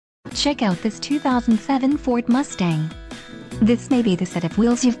Check out this 2007 Ford Mustang. This may be the set of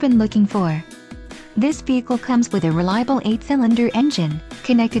wheels you've been looking for. This vehicle comes with a reliable 8-cylinder engine,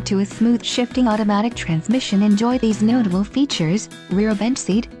 connected to a smooth shifting automatic transmission. Enjoy these notable features: rear bench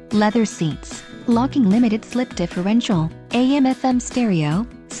seat, leather seats, locking limited slip differential, AM/FM stereo,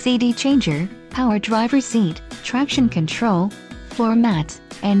 CD changer, power driver seat, traction control, floor mats,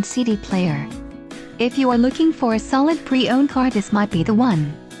 and CD player. If you are looking for a solid pre-owned car, this might be the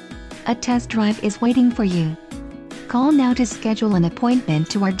one. A test drive is waiting for you. Call now to schedule an appointment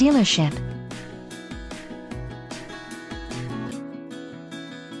to our dealership.